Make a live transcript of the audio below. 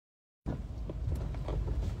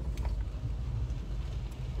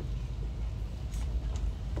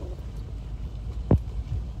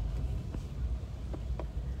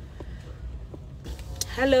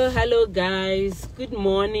Hello guys, good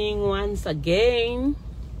morning once again.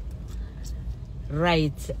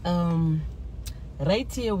 Right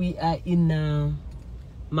here we are in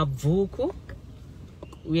Mabvuku.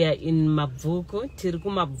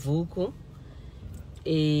 Tiriku Mabvuku,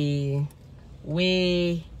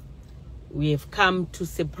 where we have come to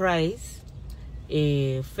surprise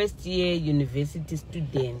a first year university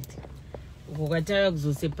student. Ukataka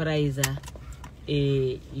kuzosurprise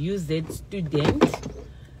a UZ student.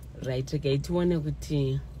 Right, okay, tione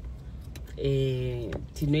kuti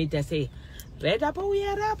tinoita sei. Right apo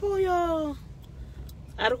uyarapo yo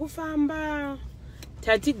ari kufamba.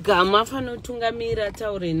 Tati Gama fanotungamira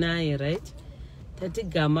taure naye, right? Tati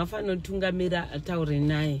Gama fanotungamira taure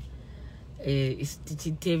naye.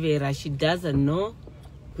 Tichitevera, she doesn't know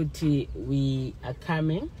kuti we are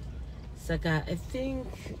coming. Saka I think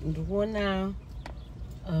ndikuona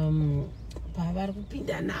pavari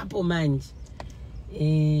kupinda napo manje.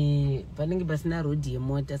 Panenge pasina road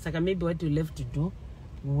yemota. Saka maybe what we'll have to do,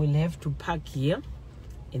 we will have to park here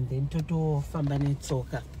and then toto famba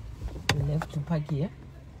netsoka. We'll have to park here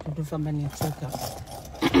toto famba netsoka.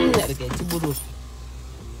 Okay, tiburu.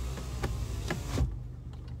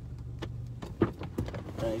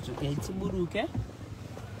 Right, okay, tiburu, okay?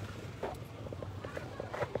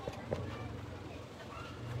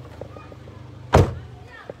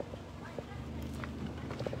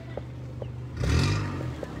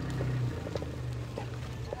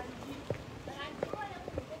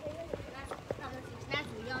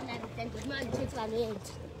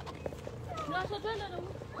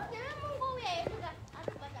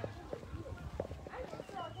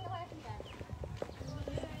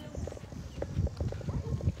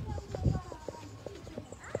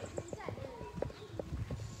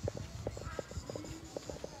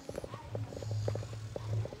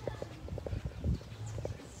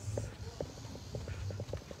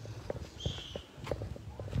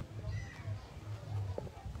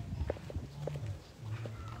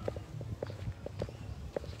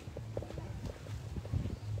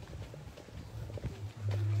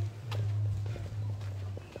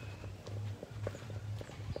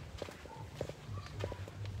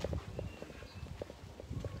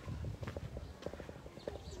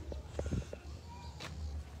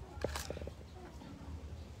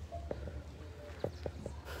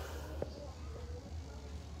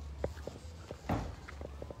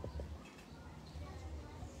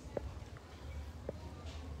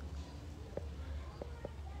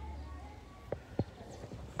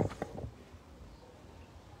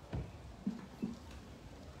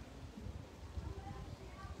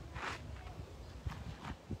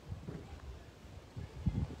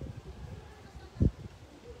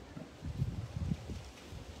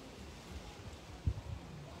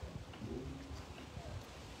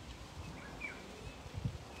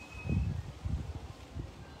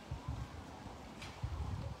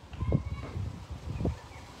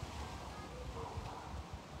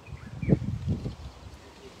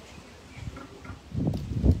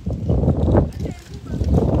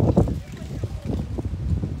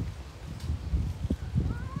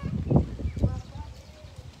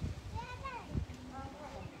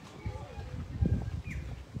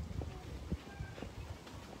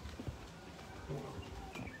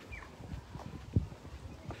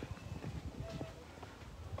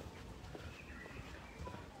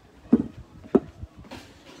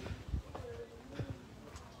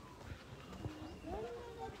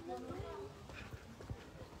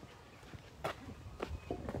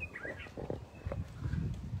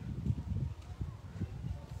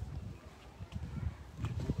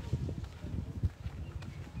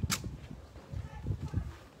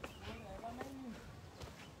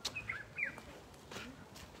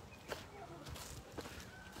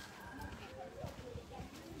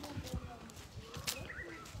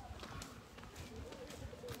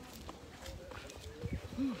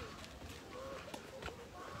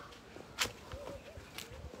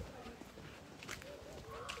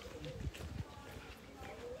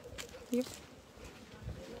 Yep.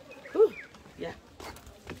 Ooh, yeah.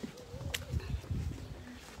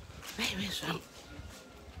 Maybe some.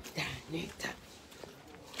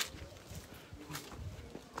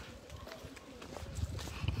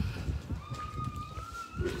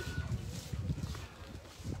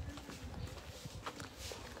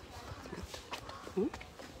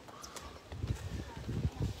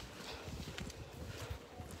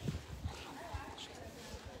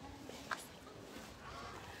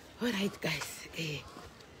 All right, guys.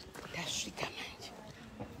 That's the command.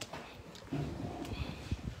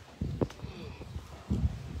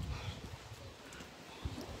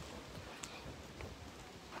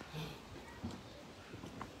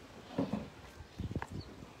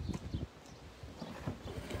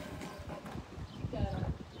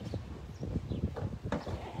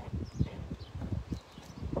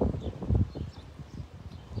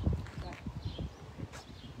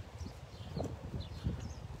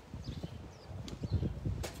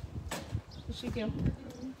 Usvike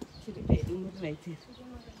right here.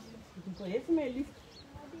 Yes, Mellisa.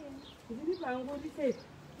 Ndiri pangu rise.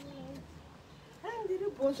 Ndiri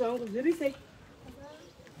boss wangu zirise.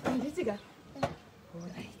 Nditika. All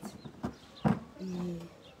right.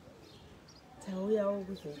 Tauyawo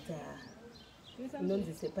kuzoita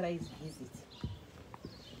inonzi surprise visit.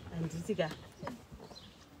 Anditika.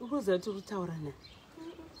 Ukuzoti kutaurana.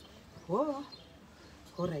 Oh.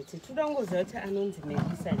 All right. Toda ngozoti anonzi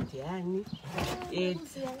Mellisa ndiani.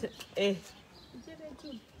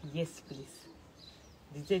 Yes, please.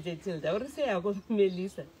 Ndicheche Tilder. Uri sei yako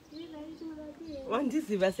Mellisa?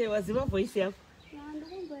 Wandiziva sei? Waziva voice yako?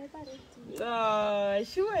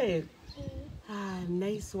 Sure.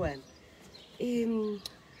 Nice one.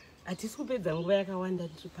 Hatisi kupedza nguva yakawanda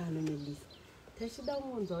tiri pano Mellisa. Tachida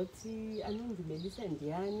kungonzwa kuti anonzi Mellisa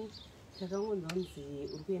ndiani? Takangonzwa kunzi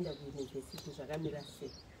uri kuenda kuuniversity zvakamira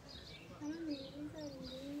sei?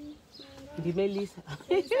 Ndi Mellisa.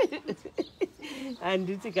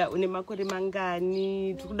 Anditika une makore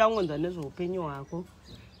mangani? Tikuda kungonzwa nezveupenyu hwako.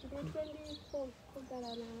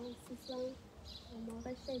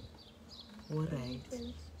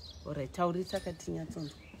 All right. Taurisa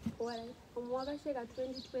katinyatsonzwa. Mwakasheka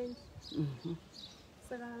 2020.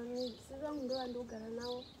 Saka sizangu ndo andogara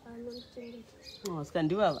nawo anochengeta. Saka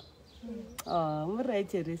ndivava? Muri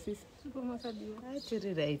right here sisi?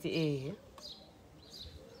 Tiri right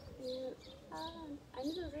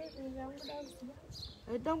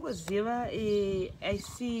Aitangoziva. I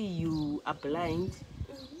see you are blind.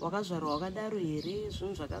 Wakazvarwa wakadaro here?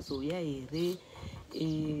 Zvinhu zvakazouya here?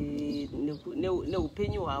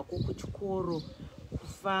 Neupenyu hwako kuchikoro,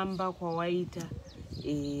 kufamba kwawaita,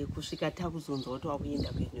 kusvika takuzonzwa kuti wakuenda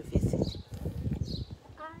kuuniversity.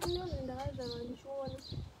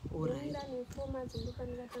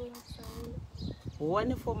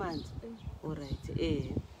 One 4 months. All right.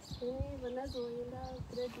 Vandazoenda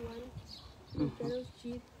grade 1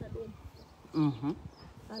 G kadom.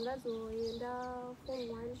 Vandazoenda form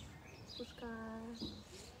 1 kusvika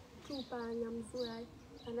 2 paNyamuzura.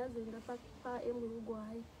 Vandazoenda paMrugo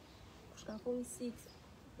hai kusvika form 6.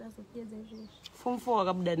 Ndazopedza izvozvo. Form 4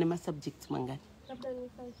 wakabuda nemasubjects mangani? Wakabuda ne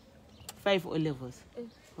 5 O levels.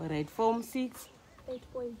 All right. Form 6. 8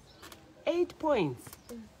 points. 8 points.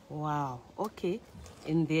 Wow. Okay.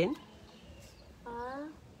 And then?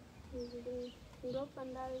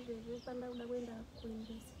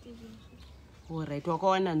 All right.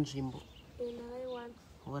 Wakawana nzvimbo?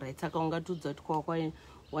 All right. Saka ungatudza kuti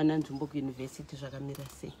kwakawana nzvimbo kuuniversity zvakamira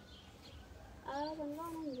sei?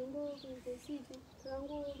 Vandakawana nzvimbo kuuniversity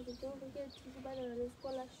ndakangozvitongeke tichibadara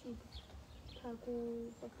nescholarship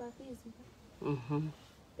pafizi.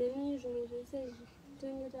 Then zvimwe zvese izvi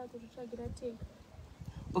tinenge takuzvitsvagira tega.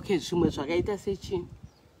 Okay, zvimwe zvakaita sechi?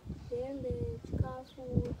 Hembe, chikafu,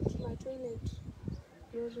 matoilet.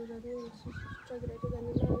 Ndozvo zvatinenge tichitsvagira tega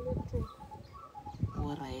nemalaptop.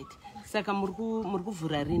 All right. Saka muri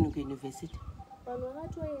kuvhura rini kuuniversity? Vanhu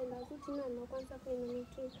vakatoenda kuti ndinokwanisa kuenda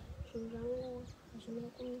nekuti zvinhu zvangu hazvina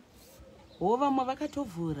kumira. Vamwe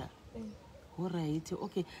vakatovhura? All right.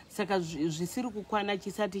 Okay. Saka zvisiri kukwana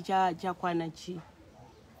chisati chakwana chi?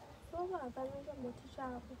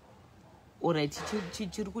 All right.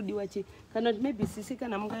 Chiri kudiwa chi? Kana kuti maybe sisi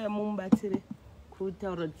kana mungaya mumubatsire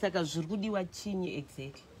kutaura. Saka zviri kudiwa chinyi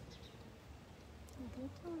exactly?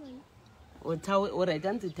 All right.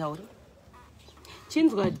 Hanzi taura.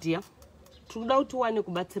 Chinzwa dia. Tikuda kuti uwane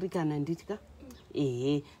kubatsirikana nditika?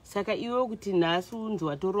 Saka iwe kuti nhasi unzi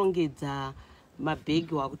watorongedza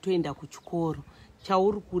mabhegi wakutoenda kuchikoro.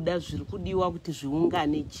 Chauri kuda zviri kudiwa kuti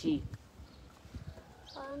zviungane chi?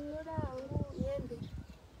 Anoda hangu hembe.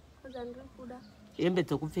 Ndiri kuda. Hembe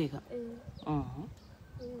dzokupfeka?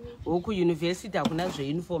 Kuuniversity hakuna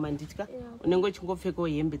zveuniform anditika? Unenge uchingopfekawo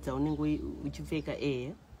hembe dzaunenge uchipfeka.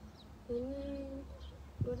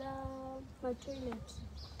 Ndoda matoilet.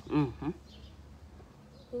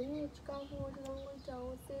 Chikafu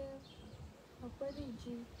tinangoitawo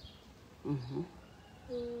semaporiji.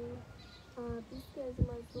 Biscuits,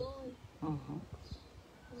 mazoi.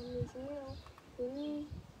 Nezvimwewo. Then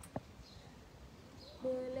the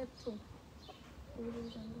laptop.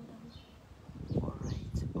 All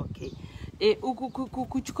right. Okay.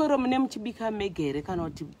 Kuchikoro mune muchibika mega here kana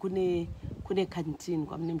kuti kune canteen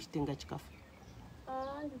kwamune muchitenga chikafu?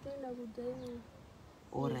 Nditoenda kudining.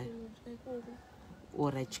 All right.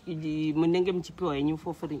 All right. Munenge muchipiwa henyu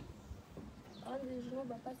for free?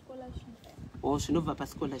 Zvinobva pascholarship. Zvinobva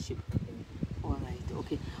pascholarship. All right.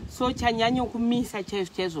 Okay. So chanyanya kumisa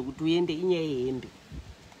chaizvo kuti uende inyaya yehembe?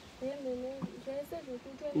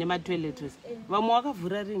 Nematoiletries. Vamwe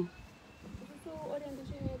wakavhura rini?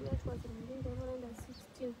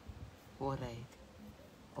 All right.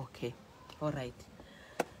 Okay. All right.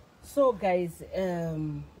 So guys,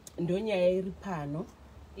 ndonyaya iri pano,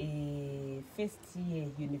 first year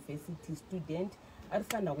university student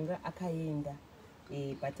arifana kunga akaenda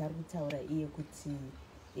but ari kutaura iye kuti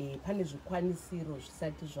pane zvikwanisiro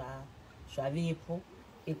zvisati zvavepo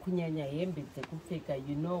kunyanya hembe dzekupfeka.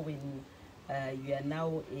 You know, when you are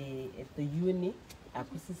now at the uni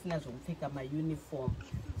hakusisina zvokupfeka mauniform,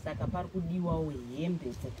 saka pari kudiwawo hembe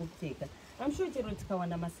dzekupfeka. I'm sure chero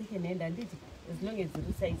tikawana masecond hand handiti, as long as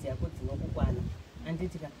dziri size yako dzinokukwana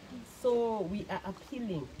handitika. So we are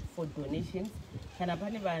appealing for donations. Kana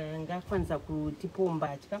pane vangakwanisa kutipawo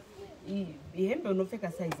mbatya. Hembe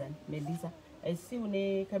unopfeka size ani Mellisa? I see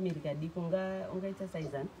une kamiri kadiki, ungaita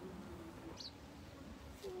size ani?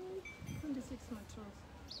 26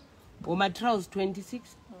 matrousers. Oh, my trousers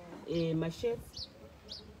 26. My shirts.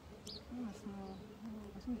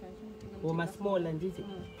 Oh, my small and this.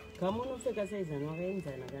 Come on, unopfeka size ani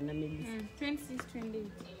wakaenzana kana Mellisa? 26,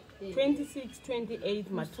 28. 26,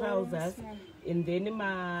 28, my trousers, and then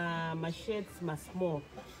my shirts, my small,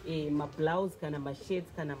 my blouse, kana my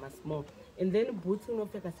shirts, kana my small, and then boots, no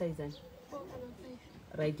take a size, 4 and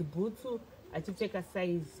 5. right? Boots, I take a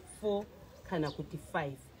size 4, kana kuti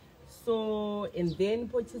 5. So, and then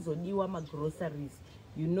purchase on you my groceries.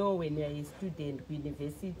 You know, when you're a student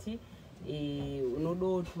university, no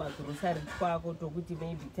do my groceries kwako tokuti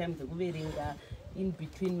maybe times kuverenga in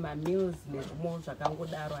between my meals nezvimwe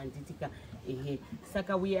zvakangodaro handitika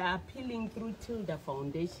saka we are appealing through Tilder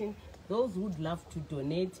Foundation. Those who would love to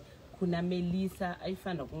donate kuna Mellisa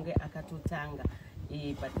aifanira kunge akatotanga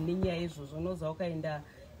but nenyaya yezvozvo unozwa wakaenda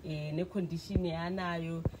necondition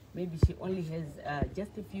yaanayo, maybe she only has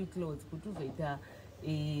just a few clothes kuti uzoita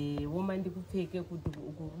woma ndikupfeke kuti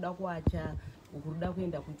ukuruda kuacha, ukuruda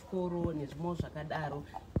kuenda kuchikoro nezvimwe zvakadaro.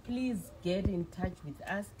 Please get in touch with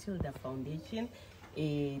us, Tilder Foundation.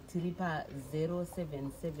 Tiri pa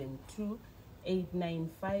 0772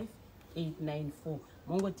 895 894.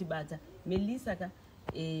 Mongotibata Mellisa ka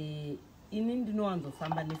ini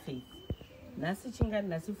ndinowanzofamba nefaith. Nasi chingani,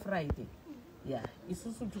 nasi Friday. Yeah,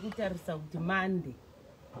 isusu tikutarisa kuti Monday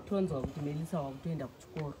tonzwa kuti Mellisa wakutoenda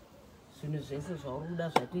kuchikoro. Zvinhu zvese zvaurikuda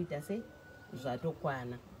zvatoita sei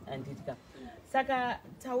zvatokwana handitika. Saka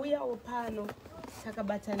tauyawo pano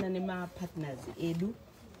takabatana nemapartners edu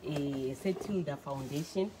seTilder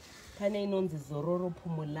Foundation. Pane inonzi Zororo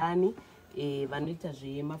Pumulani vanoita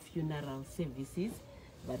zvemafuneral services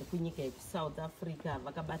vari kunyika yekusouth Africa,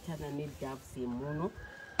 vakabatana neDoves yemuno.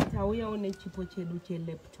 Tauyawo nechipo chedu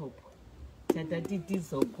chelaptop chatati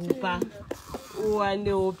tizokupa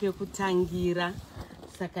uwanewo pekutangira.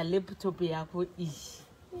 Saka laptop yako iyi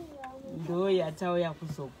ndo yatauya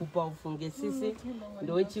kuzokupa ufunge sisi,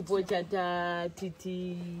 ndo chipo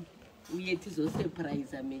chatatiti uye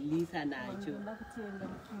tizosurprise Mellisa nacho.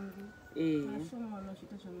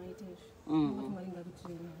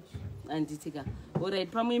 Anditika.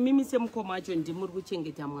 Alright, pamwe mimi semukoma wacho ndimuri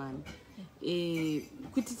kuchengeta mwana.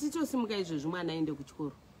 Kuti titosimuka izvozvo mwana aende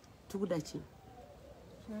kuchikoro, tikuda chii?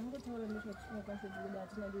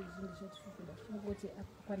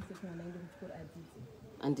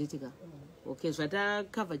 Anditika. Okay,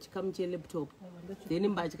 zvatakavha chikamu chelaptop then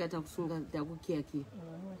mbatya takusunga takukiyakiya.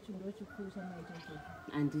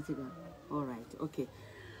 Anditika. All right, okay.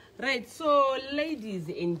 Right, so ladies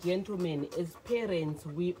and gentlemen, as parents,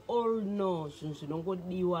 we all know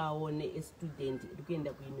zvinongodiwawo ne-student iri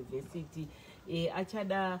kuenda kuuniversity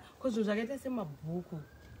achada kozvinhu zvakaita semabhuku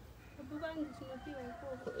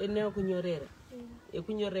nekunyorera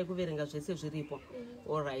kunyorera kuverenga zvese zviripo.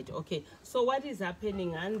 All right, okay. So what is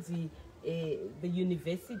happening hanzi the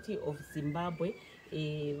University of Zimbabwe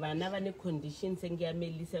vana vane conditions enge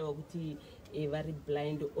yaMellisa yokuti vari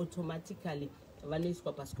blind automatically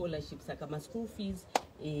vanoiswa pascholarship, saka ma-school fees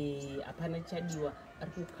hapana chadiwa,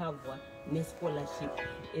 ari kukavhwa nescholarship.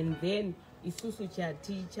 And then isusu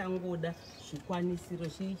chati changoda zvikwanisiro,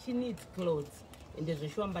 she needs clothes ende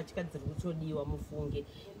zveshuwa mbatya dziri kutodiwa mufunge.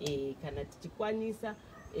 Kana tichikwanisa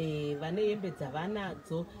vane hembe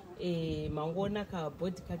dzavanadzo, mangoona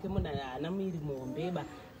kabhodhi kake munhu haana muiri muhombeba,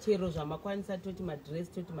 chero zvamakwanisa toti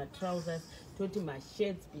madress, toti matrousers, toti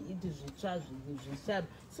mashirts, biiti zvitsva zvisharu.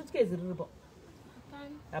 Suitcase riripo?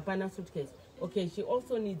 Hapana suitcase. Okay, she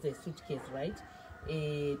also needs a suitcase, right?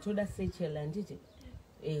 Toda satchel handiti?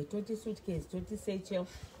 Toti suitcase, toti satchel.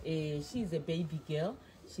 She is a baby girl.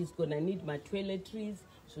 She's gonna need my toiletries.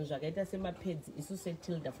 Zvinhu zvakaita semapads. Isu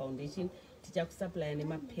seTilder Foundation tichakusupply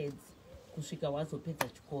nemapads kusvika wazopedza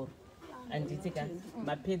chikoro. Anditika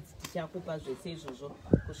mapads tichakupa zvese izvozvo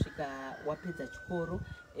kusvika wapedza chikoro.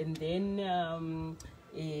 And then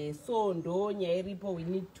So ndo nyaya iripo, we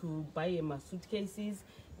need to buy suitcases,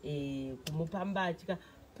 kumupa mbatya.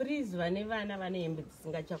 Please vane vana vane hembe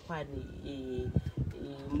dzisingachakwani,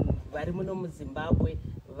 vari muno muZimbabwe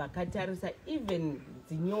vakatarisa even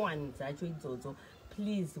dzinyowani dzacho idzodzo,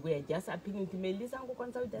 please we are just appealing to Mellisa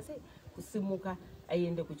angokwanisa kuita sei kusimuka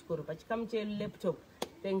aende kuchikoro pachikamu laptop.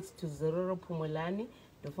 Thanks to Zororo Pumulani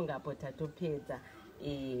ndofunga apo tatopedza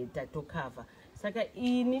tatokava. Saka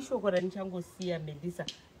ini shoko randichangosiya Mellisa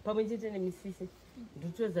pamwe chete nemisisi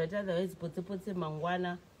nditoza kuti otherwise potse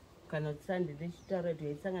mangwana kana kuti Sunday ndichitaura kuti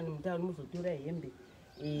yaisangana mutauni muzotora hembe,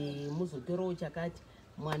 muzotorawo chakati,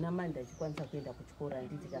 mwana mandi achikwanisa kuenda kuchikoro.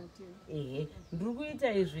 Handitika ndiri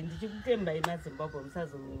kuita izvi ndichikutembai maZimbabwe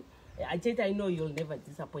musazo acheti I know you'll never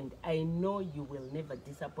disappoint. I know you will never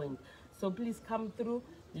disappoint. So please come through.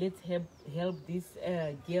 Let's help this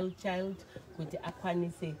girl child kuti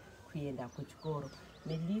akwanise kuenda kuchikoro.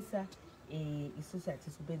 Mellisa, isusu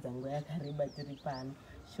hatisi kupedza nguva yakareba tiri pano.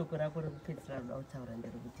 Shoko rako rekupedzisira roda kutaura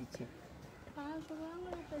nderekuti chii? Shoko rangu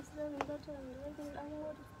rekupedzisira ndinotaura nderekuti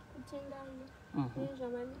angoti kutendai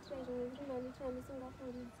nezvamandiitira zvimwe zviri mandiitira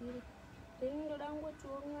ndisingafungidziri. Then ndoda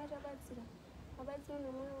kungotiwo mumwe achabatsira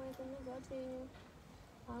nemwoyo wese, ndinoziva kuti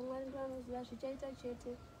Mwari ndiye anoziva zvichaita chete.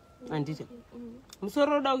 Handiti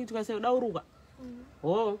musoro uda kuitwa sei? Uda uruka?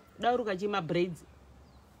 Uda uruka chima braids?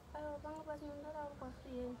 Pamwe pasina ndararukwa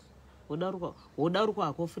free hand. Uda uruka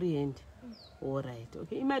wako free hand? Alright,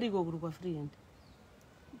 okay. Imari iko kurukwa free hand?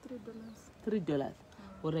 $3.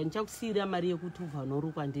 Alright, ndichakusiyira mari yekuti ubva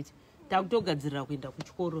unorukwa. Handiti takutogadzirira kuenda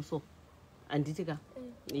kuchikoro, so handiti ka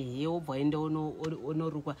wobva enda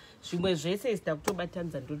unorukwa zvimwe zvese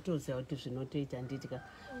zitakutobatanidza ndotoziva kuti zvinotoita. Handiti ka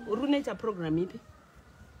uri unoita program ipi?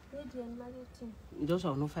 Media and marketing. Ndo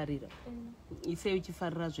zvaunofarira? Isei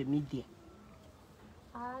uchifarira zvemedia?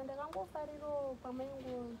 Ndakangofariro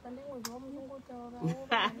pandingozva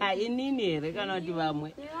muchingotaura. Inini here kana kuti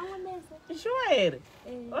vamwe? Nevamwe mese. Sure here?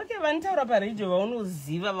 Okay, vanotaura paredio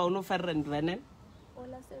vaunoziva vaunofarira ndivanani?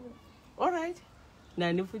 Ola 7. Alright.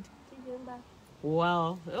 Nani futi? Tijemba.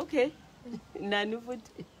 Wow, okay. Nani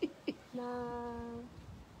futi?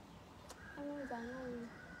 Anozana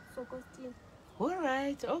Sokostin.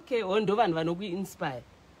 Alright, okay. Ndo vanhu vanokuinspire?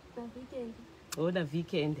 Na weekend. Na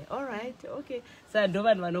weekend. Alright, okay. So ndo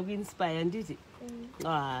vanhu vanokuinspire nditi?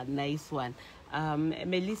 Nice one.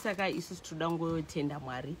 Mellisa ka isusu toda kungotenda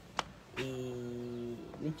Mwari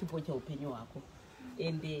nechipo cheupenyu hwako.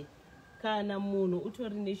 Ende kana munhu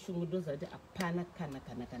utori neshungu ndoziva kuti hapana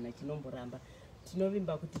kana chinomboramba.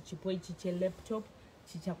 Tinovimba kuti chipo ichi chelaptop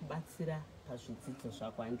chichakubatsira pazvidzidzo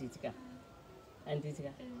zvako. Handitika?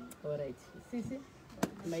 Alright. Sisi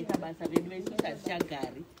maita basa vedu vesusu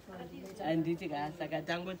hatichagari. Handitika? Saka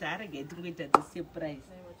tangoti arege tingoita surprise.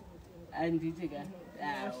 Handitika?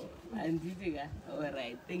 Handitika?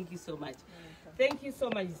 Alright. Thank you so much. Thank you so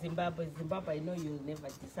much, Zimbabwe. Zimbabwe, I know you'll never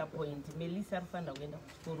disappoint. Mellisa arifanda kuenda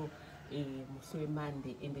kuchikoro musi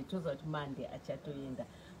weMonday, ende toza kuti Monday achatoenda.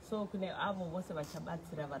 So kune avo vose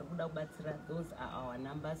vachabatsira, vari kuda kubatsira, those are our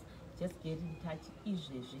numbers. Just get in touch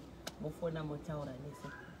izvezvi, mofona motaura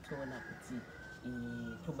nesu toona kuti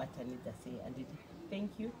tobatanidza sei. And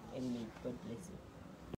thank you and may God bless you.